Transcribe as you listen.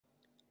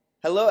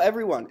Hello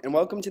everyone and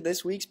welcome to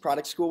this week's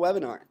Product School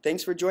webinar.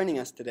 Thanks for joining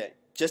us today.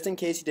 Just in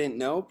case you didn't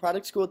know,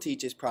 Product School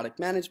teaches product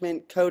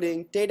management,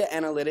 coding, data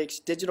analytics,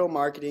 digital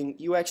marketing,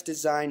 UX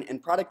design,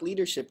 and product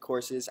leadership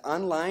courses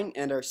online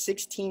and our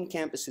 16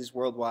 campuses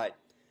worldwide.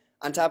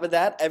 On top of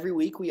that, every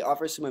week we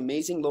offer some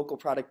amazing local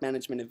product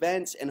management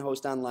events and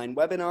host online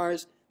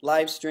webinars,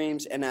 live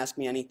streams, and Ask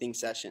Me Anything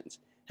sessions.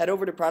 Head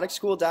over to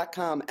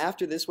productschool.com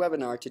after this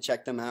webinar to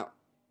check them out.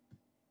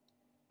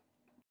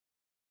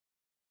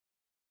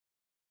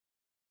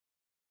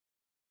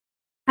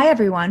 Hi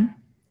everyone,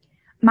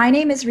 my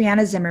name is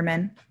Rihanna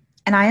Zimmerman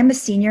and I am a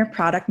Senior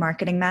Product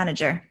Marketing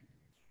Manager.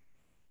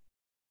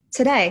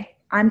 Today,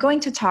 I'm going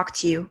to talk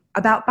to you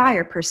about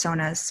buyer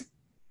personas.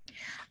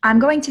 I'm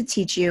going to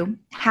teach you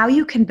how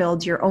you can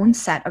build your own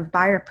set of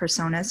buyer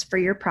personas for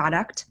your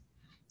product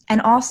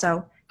and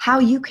also how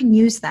you can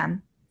use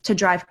them to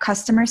drive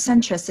customer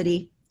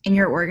centricity in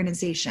your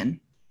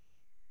organization.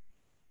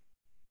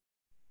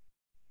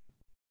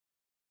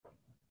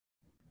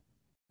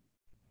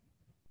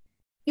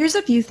 Here's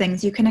a few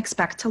things you can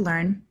expect to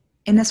learn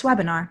in this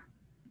webinar.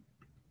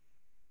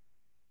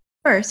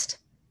 First,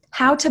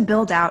 how to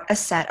build out a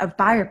set of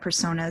buyer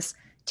personas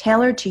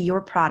tailored to your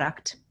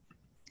product.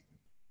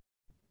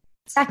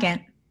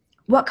 Second,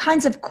 what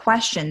kinds of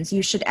questions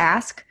you should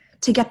ask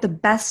to get the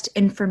best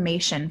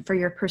information for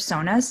your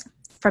personas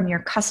from your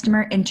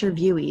customer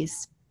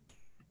interviewees.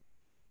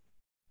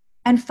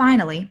 And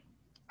finally,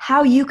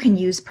 how you can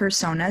use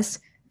personas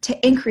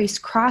to increase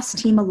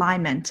cross-team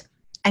alignment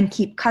and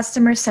keep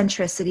customer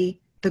centricity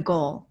the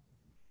goal.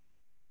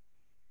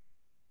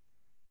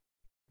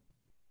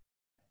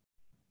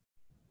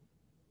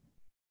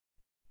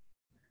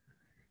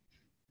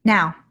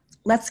 Now,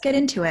 let's get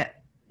into it.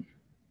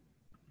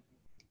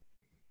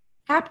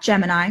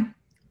 Capgemini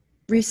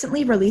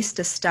recently released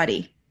a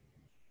study.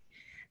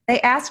 They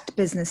asked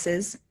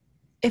businesses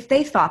if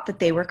they thought that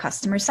they were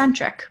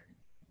customer-centric.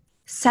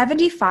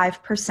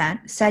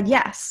 75% said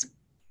yes.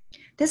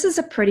 This is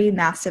a pretty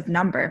massive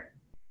number.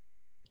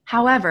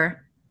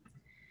 However,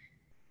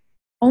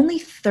 only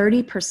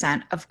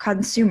 30% of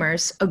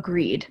consumers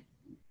agreed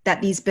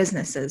that these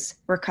businesses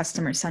were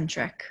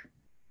customer-centric.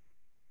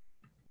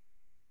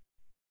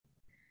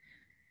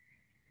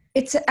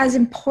 It's as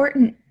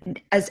important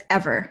as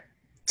ever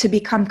to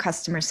become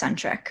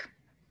customer-centric.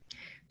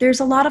 There's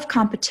a lot of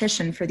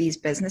competition for these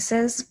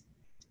businesses,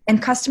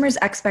 and customers'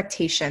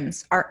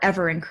 expectations are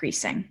ever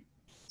increasing.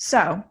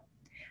 So,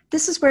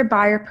 this is where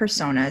buyer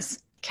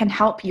personas can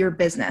help your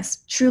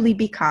business truly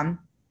become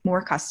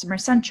more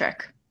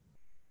customer-centric.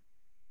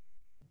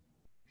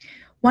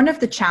 One of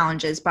the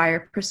challenges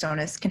buyer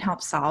personas can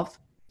help solve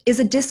is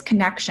a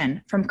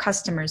disconnection from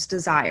customers'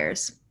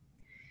 desires.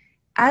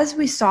 As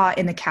we saw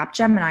in the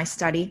Capgemini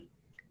study,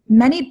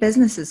 many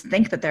businesses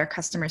think that they're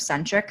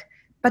customer-centric,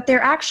 but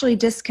they're actually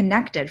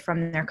disconnected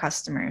from their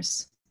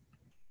customers.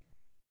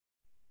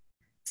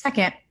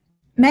 Second,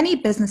 many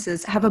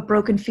businesses have a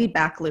broken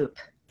feedback loop.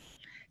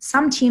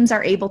 Some teams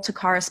are able to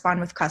correspond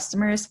with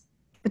customers,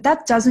 but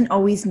that doesn't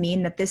always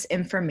mean that this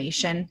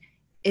information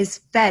is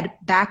fed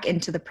back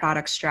into the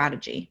product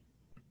strategy.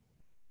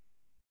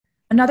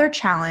 Another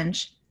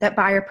challenge that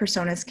buyer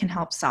personas can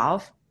help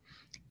solve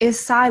is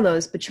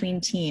silos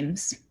between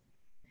teams.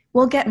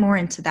 We'll get more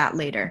into that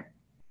later.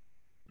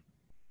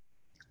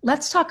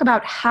 Let's talk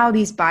about how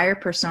these buyer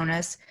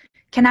personas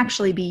can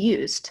actually be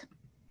used.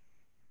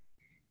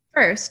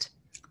 First,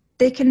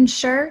 they can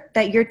ensure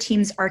that your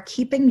teams are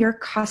keeping your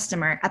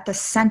customer at the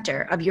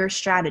center of your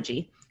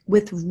strategy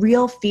with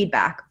real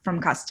feedback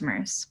from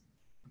customers.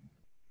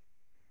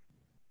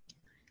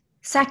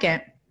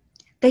 Second,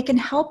 they can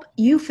help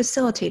you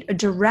facilitate a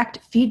direct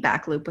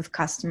feedback loop with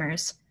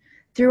customers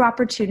through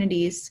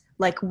opportunities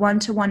like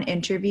one-to-one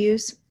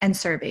interviews and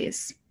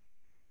surveys.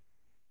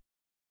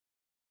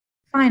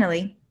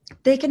 Finally,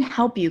 they can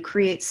help you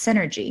create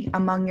synergy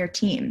among your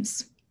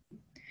teams.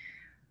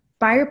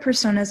 Buyer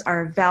personas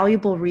are a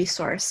valuable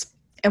resource,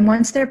 and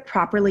once they're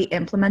properly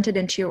implemented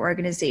into your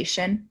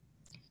organization,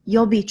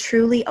 you'll be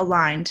truly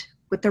aligned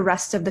with the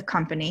rest of the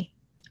company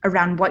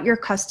around what your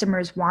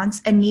customers'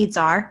 wants and needs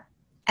are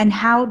and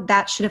how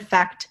that should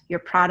affect your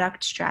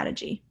product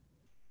strategy.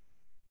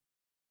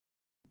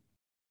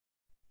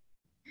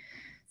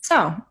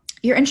 So,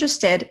 you're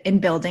interested in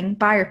building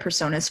buyer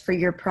personas for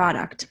your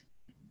product.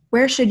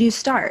 Where should you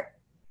start?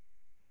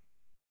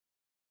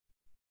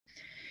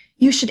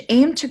 You should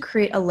aim to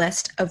create a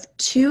list of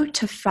 2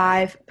 to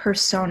 5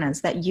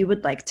 personas that you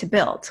would like to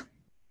build.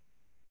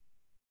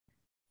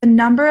 The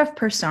number of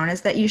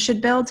personas that you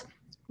should build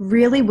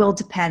really will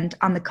depend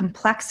on the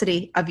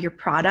complexity of your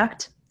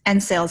product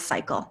and sales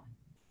cycle.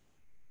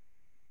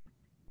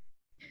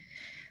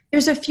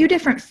 There's a few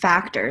different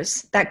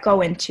factors that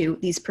go into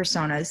these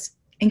personas,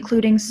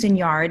 including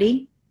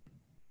seniority,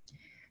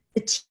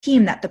 the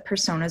team that the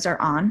personas are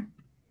on,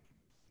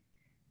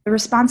 the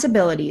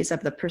responsibilities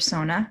of the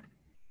persona,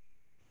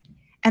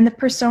 and the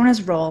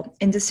persona's role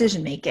in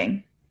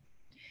decision-making.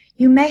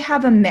 You may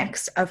have a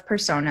mix of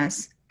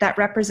personas that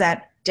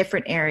represent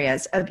different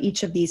areas of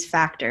each of these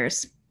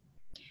factors.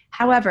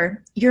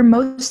 However, your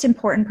most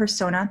important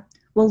persona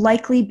will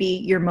likely be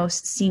your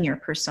most senior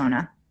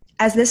persona,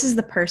 as this is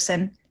the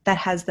person that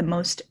has the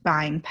most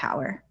buying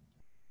power.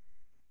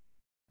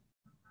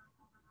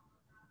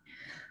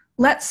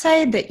 Let's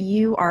say that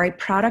you are a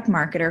product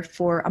marketer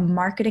for a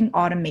marketing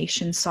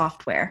automation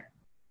software,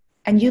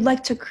 and you'd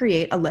like to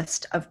create a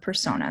list of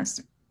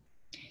personas.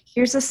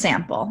 Here's a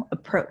sample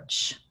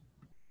approach.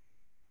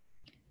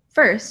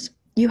 First,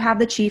 you have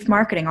the Chief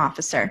Marketing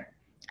Officer,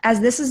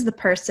 as this is the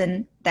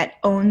person that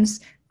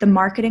owns the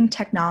marketing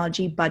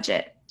technology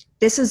budget.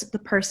 This is the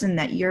person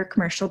that your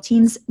commercial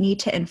teams need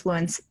to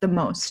influence the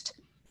most,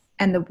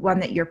 and the one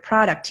that your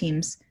product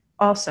teams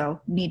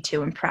also need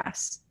to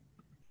impress.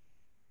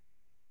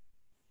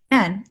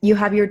 And you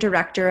have your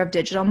Director of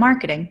Digital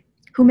Marketing,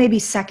 who may be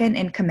second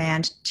in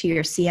command to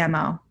your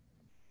CMO.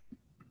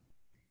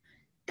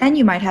 Then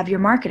you might have your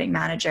Marketing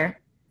Manager.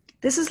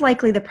 This is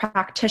likely the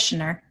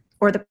practitioner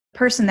or the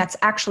person that's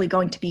actually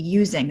going to be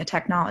using the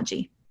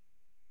technology.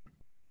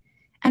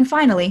 And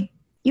finally,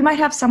 you might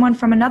have someone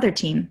from another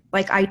team,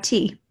 like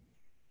IT.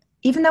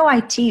 Even though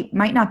IT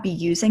might not be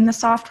using the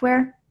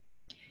software,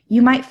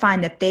 you might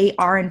find that they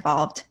are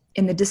involved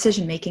in the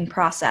decision-making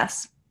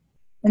process.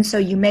 And so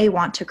you may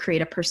want to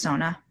create a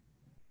persona.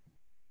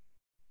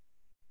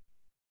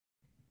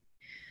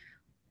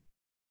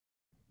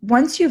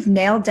 Once you've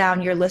nailed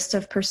down your list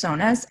of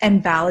personas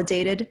and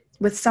validated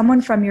with someone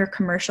from your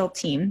commercial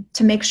team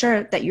to make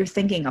sure that you're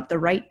thinking of the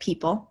right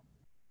people,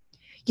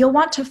 you'll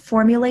want to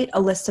formulate a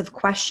list of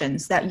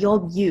questions that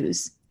you'll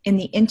use in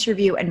the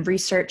interview and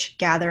research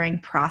gathering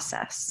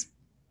process.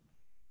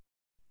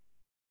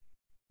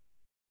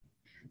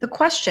 The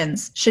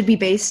questions should be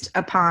based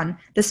upon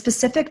the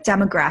specific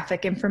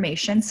demographic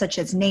information such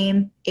as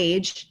name,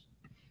 age,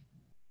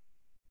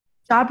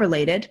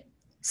 job-related,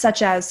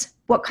 such as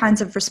what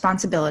kinds of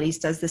responsibilities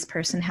does this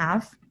person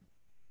have,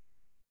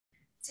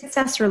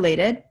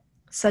 success-related,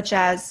 such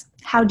as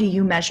how do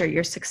you measure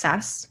your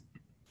success,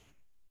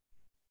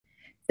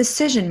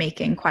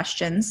 decision-making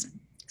questions,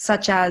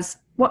 such as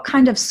what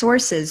kind of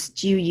sources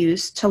do you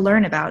use to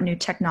learn about new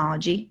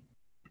technology,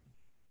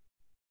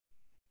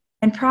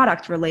 and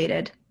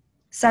product-related,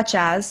 such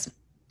as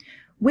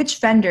which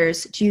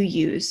vendors do you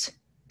use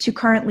to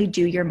currently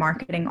do your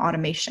marketing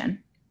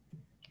automation.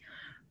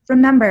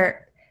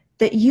 Remember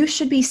that you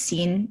should be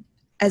seen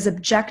as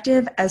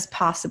objective as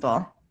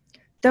possible.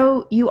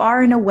 Though you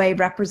are in a way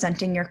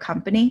representing your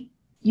company,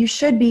 you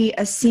should be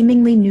a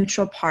seemingly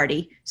neutral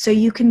party so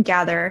you can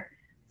gather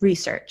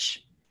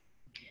research.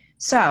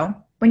 So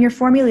when you're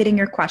formulating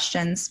your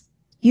questions,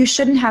 you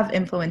shouldn't have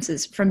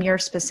influences from your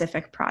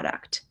specific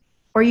product,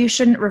 or you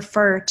shouldn't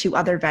refer to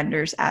other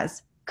vendors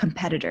as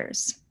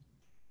competitors.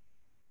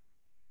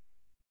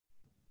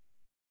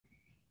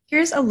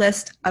 Here's a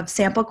list of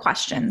sample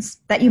questions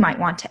that you might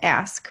want to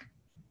ask.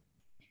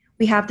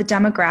 We have the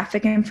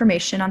demographic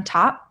information on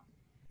top,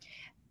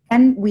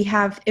 and we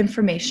have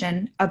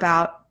information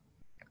about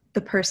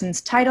the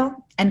person's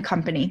title and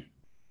company.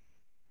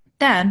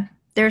 Then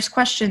there's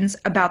questions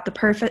about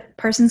the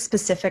person's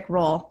specific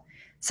role,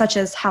 such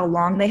as how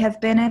long they have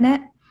been in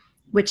it,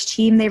 which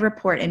team they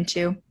report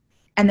into,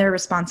 and their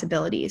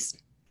responsibilities.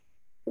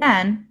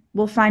 Then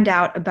we'll find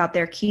out about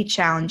their key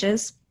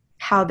challenges,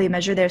 how they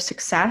measure their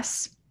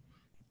success,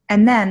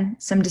 and then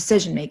some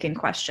decision-making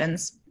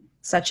questions,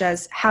 such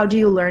as how do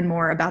you learn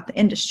more about the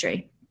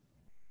industry?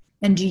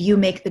 And do you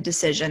make the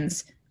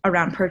decisions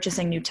around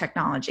purchasing new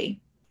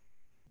technology?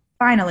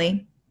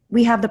 Finally,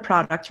 we have the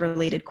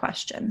product-related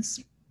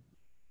questions.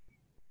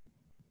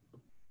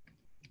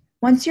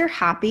 Once you're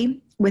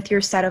happy with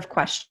your set of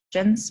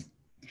questions,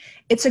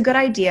 it's a good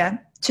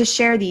idea to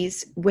share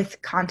these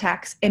with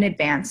contacts in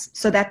advance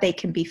so that they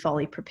can be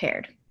fully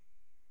prepared.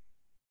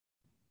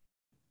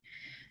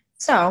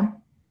 So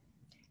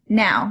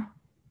now,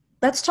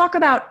 let's talk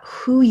about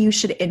who you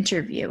should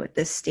interview at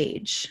this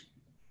stage.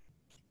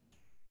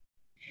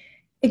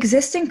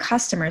 Existing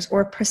customers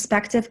or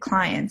prospective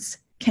clients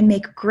can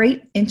make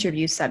great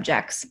interview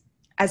subjects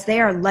as they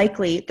are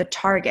likely the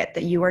target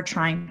that you are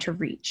trying to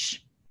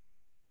reach.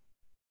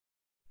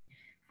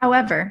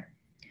 However,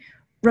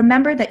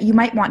 remember that you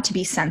might want to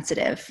be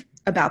sensitive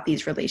about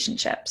these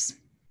relationships.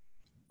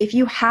 If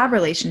you have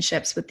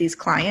relationships with these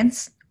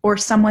clients or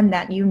someone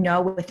that you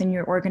know within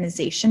your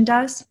organization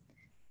does,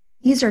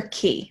 these are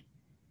key.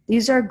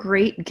 These are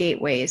great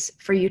gateways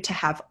for you to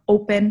have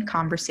open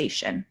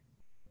conversation.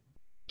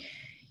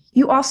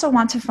 You also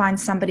want to find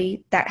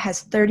somebody that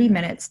has 30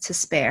 minutes to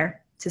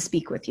spare to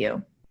speak with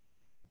you.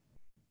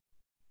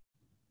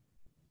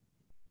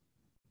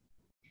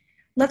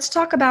 Let's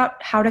talk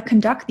about how to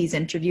conduct these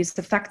interviews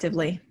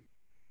effectively.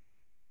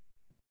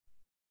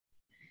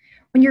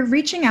 When you're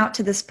reaching out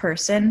to this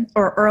person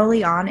or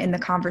early on in the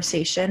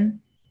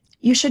conversation,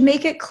 you should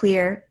make it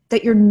clear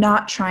that you're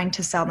not trying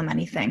to sell them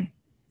anything.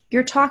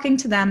 You're talking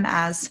to them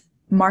as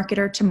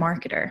marketer to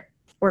marketer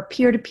or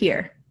peer to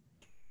peer.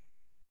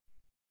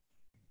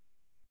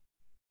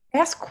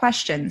 Ask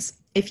questions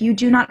if you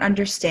do not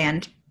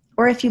understand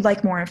or if you'd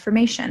like more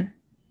information.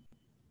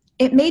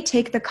 It may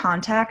take the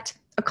contact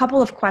a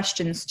couple of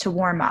questions to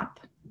warm up.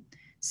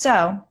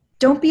 So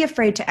don't be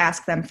afraid to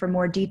ask them for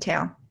more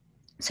detail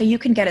so you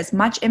can get as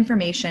much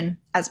information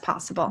as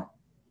possible.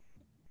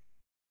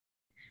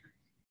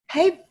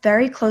 Pay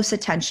very close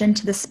attention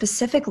to the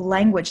specific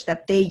language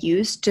that they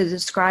use to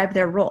describe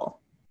their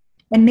role,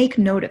 and make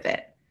note of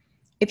it.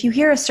 If you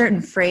hear a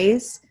certain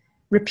phrase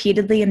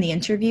repeatedly in the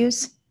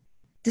interviews,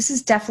 this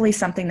is definitely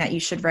something that you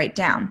should write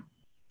down,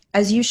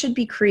 as you should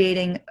be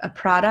creating a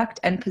product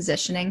and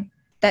positioning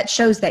that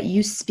shows that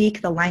you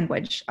speak the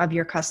language of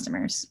your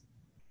customers.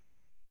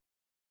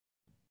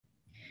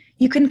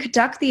 You can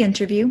conduct the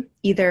interview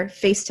either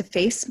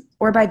face-to-face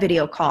or by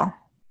video call.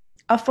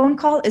 A phone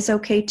call is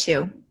okay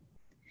too,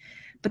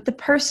 but the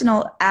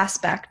personal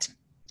aspect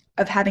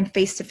of having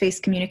face-to-face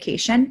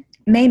communication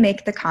may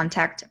make the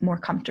contact more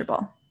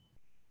comfortable.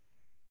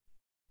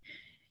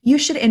 You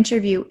should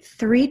interview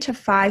 3 to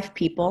 5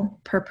 people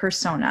per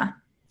persona.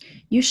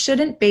 You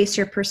shouldn't base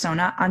your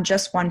persona on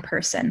just one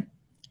person,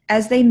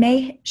 as they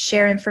may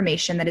share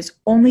information that is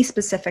only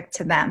specific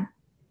to them.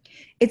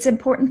 It's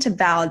important to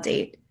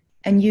validate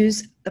and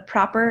use the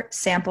proper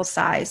sample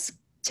size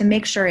to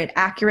make sure it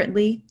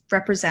accurately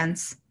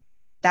represents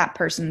that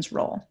person's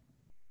role.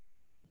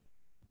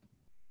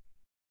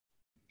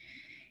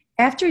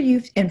 After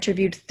you've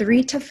interviewed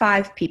 3 to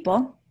 5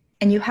 people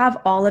and you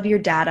have all of your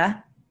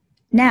data,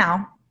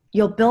 now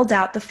you'll build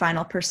out the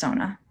final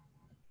persona.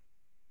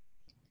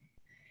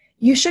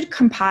 You should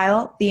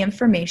compile the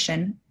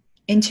information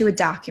into a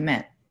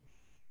document.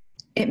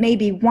 It may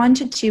be 1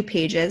 to 2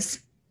 pages,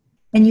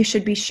 and you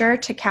should be sure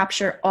to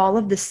capture all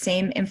of the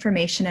same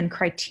information and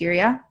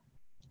criteria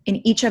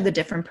in each of the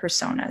different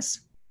personas.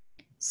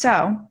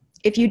 So,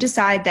 if you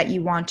decide that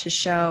you want to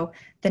show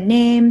the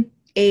name,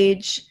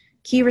 age,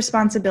 key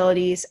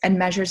responsibilities, and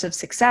measures of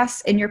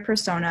success in your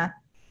persona,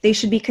 they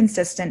should be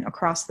consistent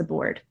across the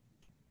board.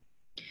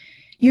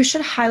 You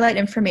should highlight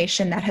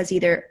information that has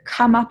either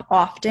come up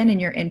often in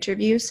your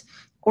interviews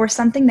or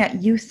something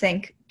that you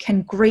think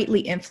can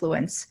greatly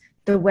influence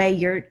the way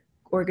your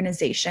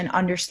organization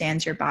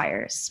understands your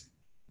buyers.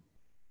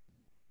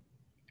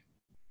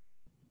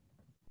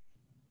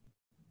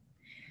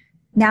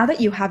 Now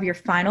that you have your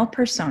final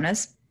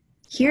personas,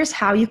 here's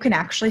how you can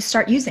actually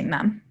start using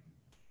them.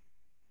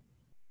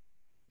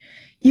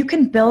 You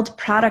can build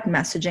product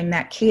messaging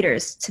that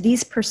caters to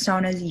these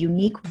personas'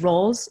 unique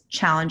roles,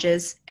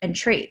 challenges, and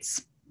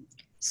traits.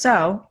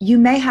 So you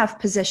may have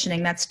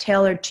positioning that's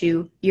tailored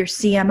to your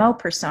CMO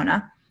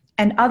persona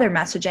and other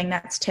messaging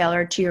that's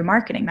tailored to your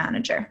marketing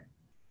manager.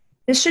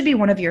 This should be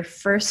one of your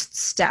first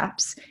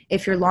steps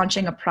if you're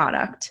launching a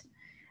product,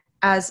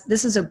 as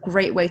this is a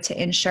great way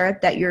to ensure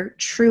that you're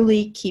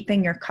truly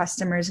keeping your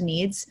customers'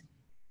 needs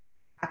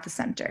at the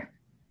center.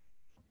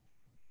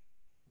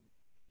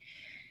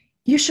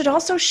 You should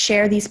also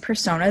share these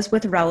personas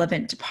with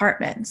relevant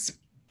departments.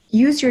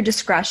 Use your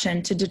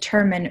discretion to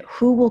determine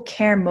who will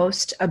care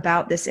most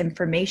about this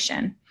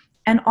information,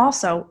 and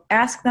also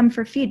ask them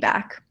for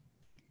feedback.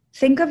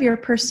 Think of your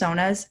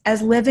personas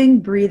as living,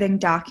 breathing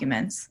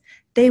documents.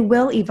 They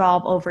will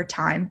evolve over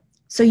time,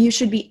 so you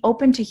should be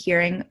open to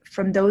hearing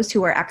from those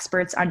who are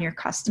experts on your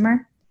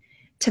customer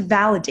to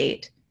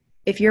validate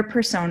if your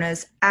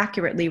personas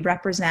accurately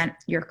represent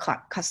your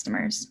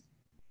customers.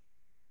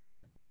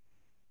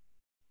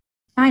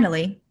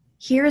 Finally,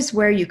 here's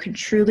where you can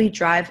truly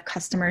drive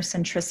customer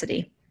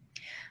centricity.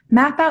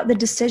 Map out the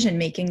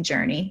decision-making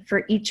journey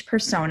for each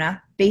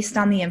persona based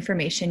on the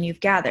information you've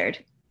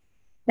gathered.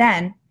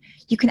 Then,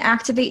 you can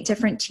activate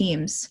different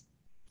teams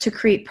to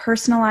create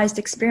personalized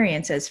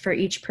experiences for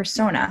each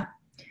persona,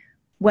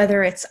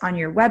 whether it's on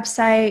your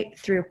website,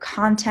 through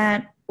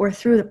content, or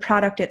through the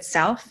product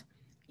itself.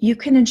 You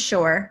can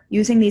ensure,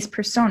 using these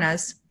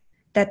personas,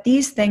 that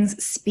these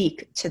things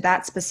speak to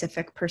that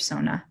specific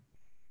persona.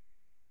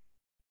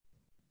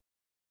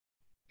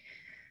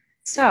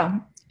 So,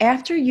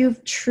 after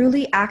you've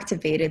truly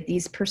activated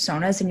these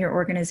personas in your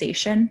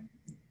organization,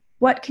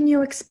 what can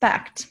you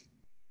expect?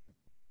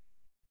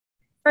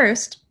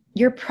 First,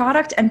 your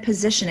product and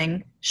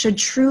positioning should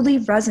truly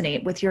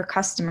resonate with your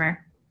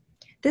customer.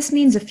 This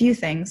means a few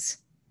things.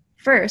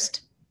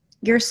 First,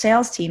 your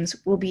sales teams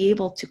will be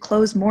able to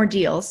close more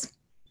deals.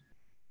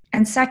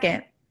 And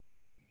second,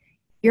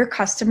 your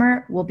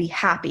customer will be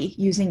happy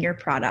using your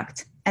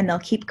product, and they'll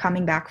keep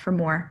coming back for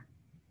more.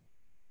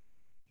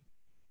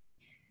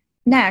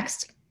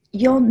 Next,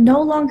 you'll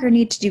no longer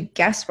need to do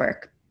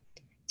guesswork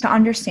to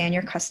understand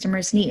your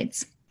customer's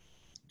needs.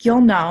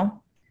 You'll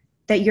know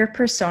that your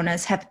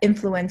personas have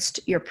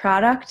influenced your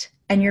product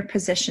and your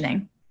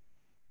positioning,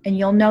 and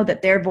you'll know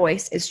that their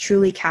voice is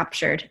truly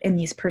captured in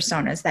these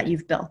personas that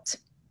you've built.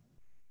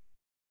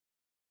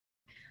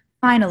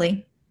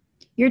 Finally,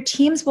 your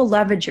teams will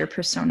leverage your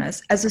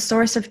personas as a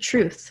source of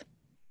truth.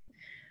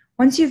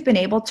 Once you've been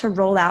able to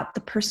roll out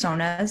the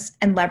personas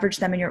and leverage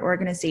them in your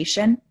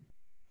organization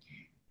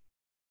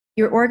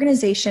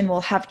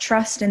will have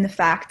trust in the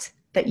fact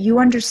that you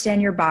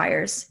understand your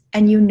buyers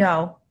and you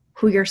know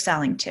who you're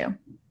selling to.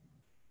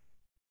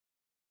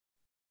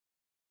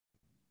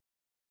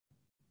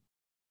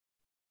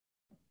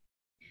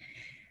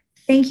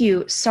 Thank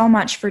you so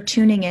much for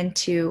tuning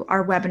into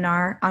our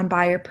webinar on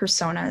buyer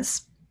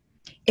personas.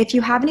 If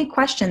you have any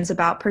questions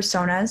about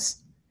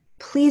personas,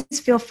 please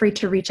feel free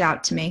to reach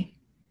out to me.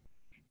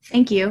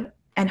 Thank you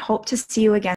and hope to see you again